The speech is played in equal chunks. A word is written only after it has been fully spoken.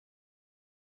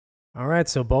All right,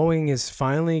 so Boeing is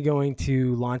finally going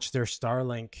to launch their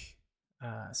Starlink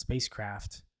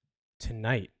spacecraft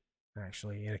tonight,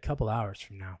 actually, in a couple hours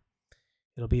from now.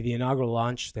 It'll be the inaugural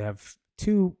launch. They have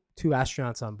two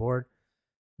astronauts on board.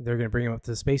 They're going to bring them up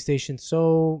to the space station.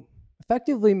 So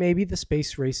effectively, maybe the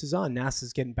space race is on.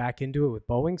 NASA's getting back into it with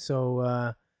Boeing.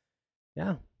 So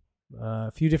yeah,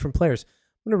 a few different players.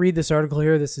 I'm going to read this article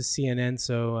here. This is CNN,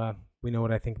 so we know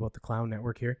what I think about the Clown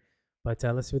Network here. But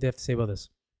let's see what they have to say about this.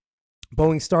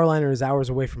 Boeing Starliner is hours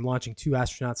away from launching two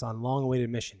astronauts on long-awaited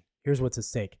mission. Here's what's at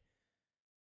stake.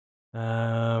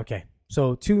 Okay,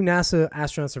 so two NASA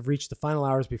astronauts have reached the final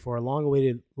hours before a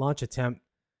long-awaited launch attempt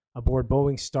aboard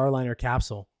Boeing's Starliner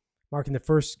capsule, marking the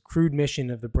first crewed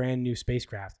mission of the brand new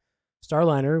spacecraft.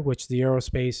 Starliner, which the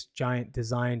aerospace giant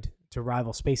designed to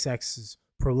rival SpaceX's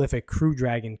prolific Crew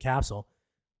Dragon capsule,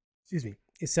 is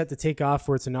set to take off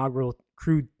for its inaugural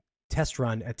crewed test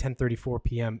run at 10:34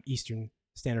 p.m. Eastern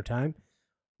Standard Time,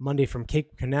 Monday from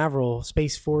Cape Canaveral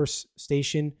Space Force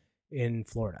Station in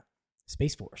Florida.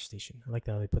 Space Force Station. I like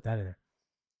how they put that in there.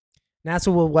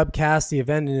 NASA will webcast the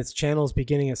event in its channels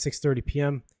beginning at 6:30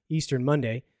 p.m. Eastern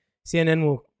Monday. CNN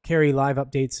will carry live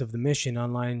updates of the mission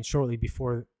online shortly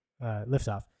before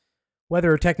liftoff.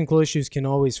 Weather or technical issues can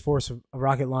always force a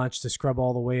rocket launch to scrub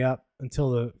all the way up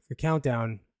until the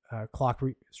countdown clock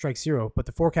strikes zero, but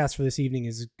the forecast for this evening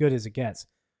is as good as it gets.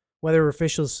 Weather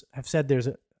officials have said there's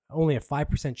only a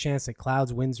 5% chance that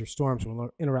clouds, winds, or storms will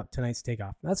interrupt tonight's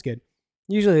takeoff. That's good.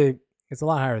 Usually it's a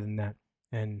lot higher than that,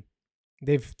 and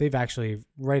they've actually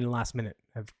right in the last minute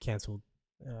have canceled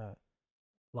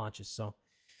launches. So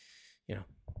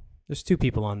there's two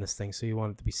people on this thing, so you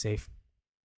want it to be safe.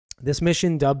 This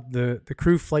mission, dubbed the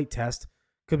crew flight test,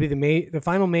 could be the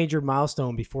final major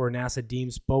milestone before NASA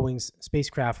deems Boeing's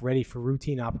spacecraft ready for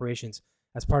routine operations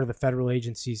as part of the federal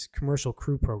agency's commercial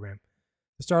crew program.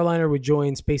 The Starliner would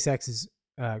join SpaceX's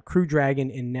Crew Dragon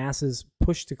in NASA's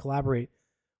push to collaborate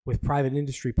with private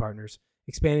industry partners,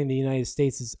 expanding the United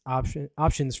States'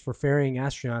 options for ferrying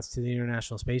astronauts to the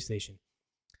International Space Station.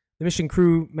 The mission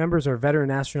crew members are veteran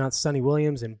astronauts Sonny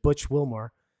Williams and Butch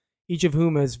Wilmore, each of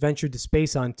whom has ventured to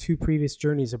space on two previous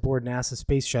journeys aboard NASA's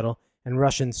Space Shuttle and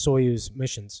Russian Soyuz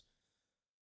missions.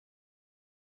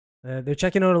 They're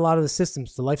checking out a lot of the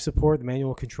systems, the life support, the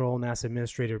manual control, NASA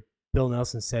Administrator Bill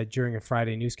Nelson said during a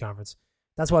Friday news conference.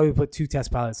 That's why we put two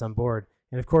test pilots on board,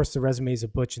 and of course the resumes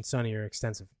of Butch and Sonny are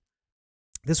extensive.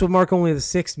 This would mark only the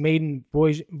sixth maiden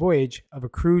voyage of a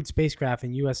crewed spacecraft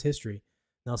in U.S. history,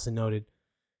 Nelson noted.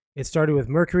 It started with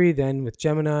Mercury, then with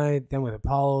Gemini, then with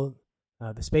Apollo,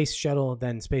 the Space Shuttle,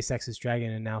 then SpaceX's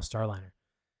Dragon, and now Starliner.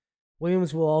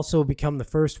 Williams will also become the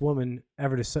first woman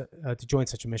ever to join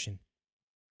such a mission.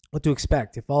 What to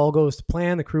expect? If all goes to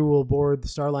plan, the crew will board the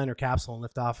Starliner capsule and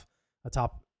lift off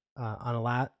atop on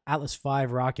a Atlas V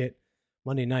rocket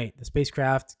Monday night. The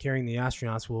spacecraft carrying the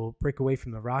astronauts will break away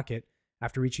from the rocket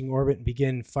after reaching orbit and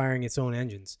begin firing its own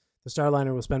engines. The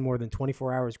Starliner will spend more than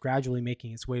 24 hours gradually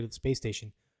making its way to the space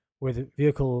station, where the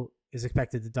vehicle is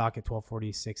expected to dock at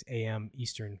 12:46 a.m.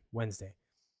 Eastern Wednesday.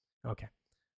 Okay,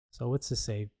 so what's this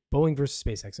say? Boeing versus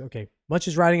SpaceX. Okay, much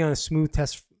is riding on a smooth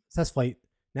test flight.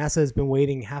 NASA has been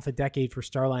waiting half a decade for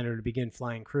Starliner to begin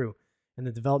flying crew, and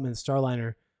the development of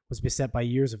Starliner was beset by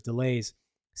years of delays,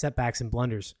 setbacks, and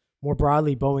blunders. More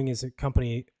broadly, Boeing as a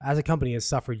company has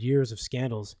suffered years of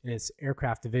scandals in its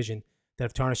aircraft division that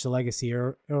have tarnished the legacy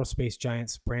aerospace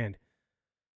giant's brand.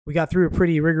 We got through a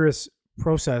pretty rigorous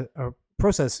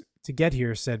process to get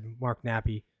here, said Mark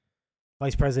Nappy,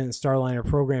 Vice President and Starliner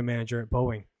Program Manager at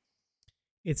Boeing.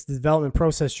 It's the development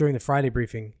process during the Friday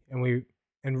briefing, and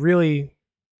really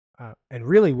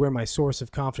where my source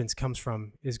of confidence comes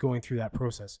from is going through that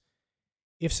process.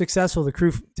 If successful, the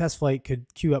crew test flight could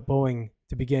cue up Boeing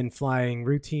to begin flying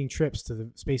routine trips to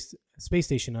the space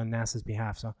station on NASA's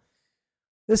behalf. So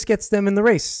this gets them in the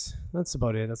race. That's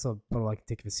about it. That's about all I can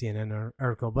take of a CNN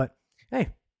article. But hey,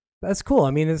 that's cool.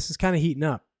 I mean, this is kind of heating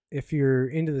up. If you're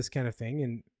into this kind of thing,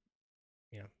 and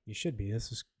you should be.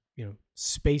 This is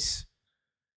space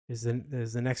is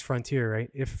the next frontier, right?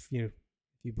 If you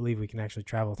believe we can actually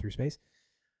travel through space,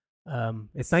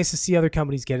 it's nice to see other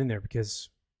companies get in there, because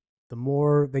the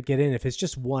more they get in, if it's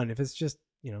just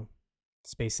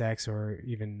SpaceX or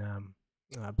even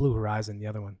Blue Horizon, the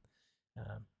other one,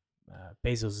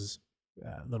 Bezos'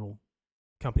 little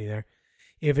company there.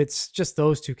 If it's just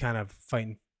those two kind of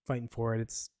fighting for it,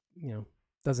 it's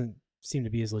doesn't seem to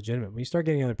be as legitimate. When you start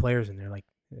getting other players in there, like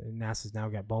NASA's now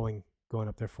got Boeing going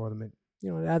up there for them, it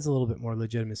adds a little bit more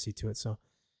legitimacy to it. So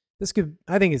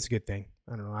I think it's a good thing.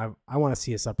 I don't know. I want to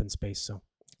see us up in space. So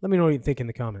let me know what you think in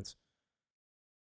the comments.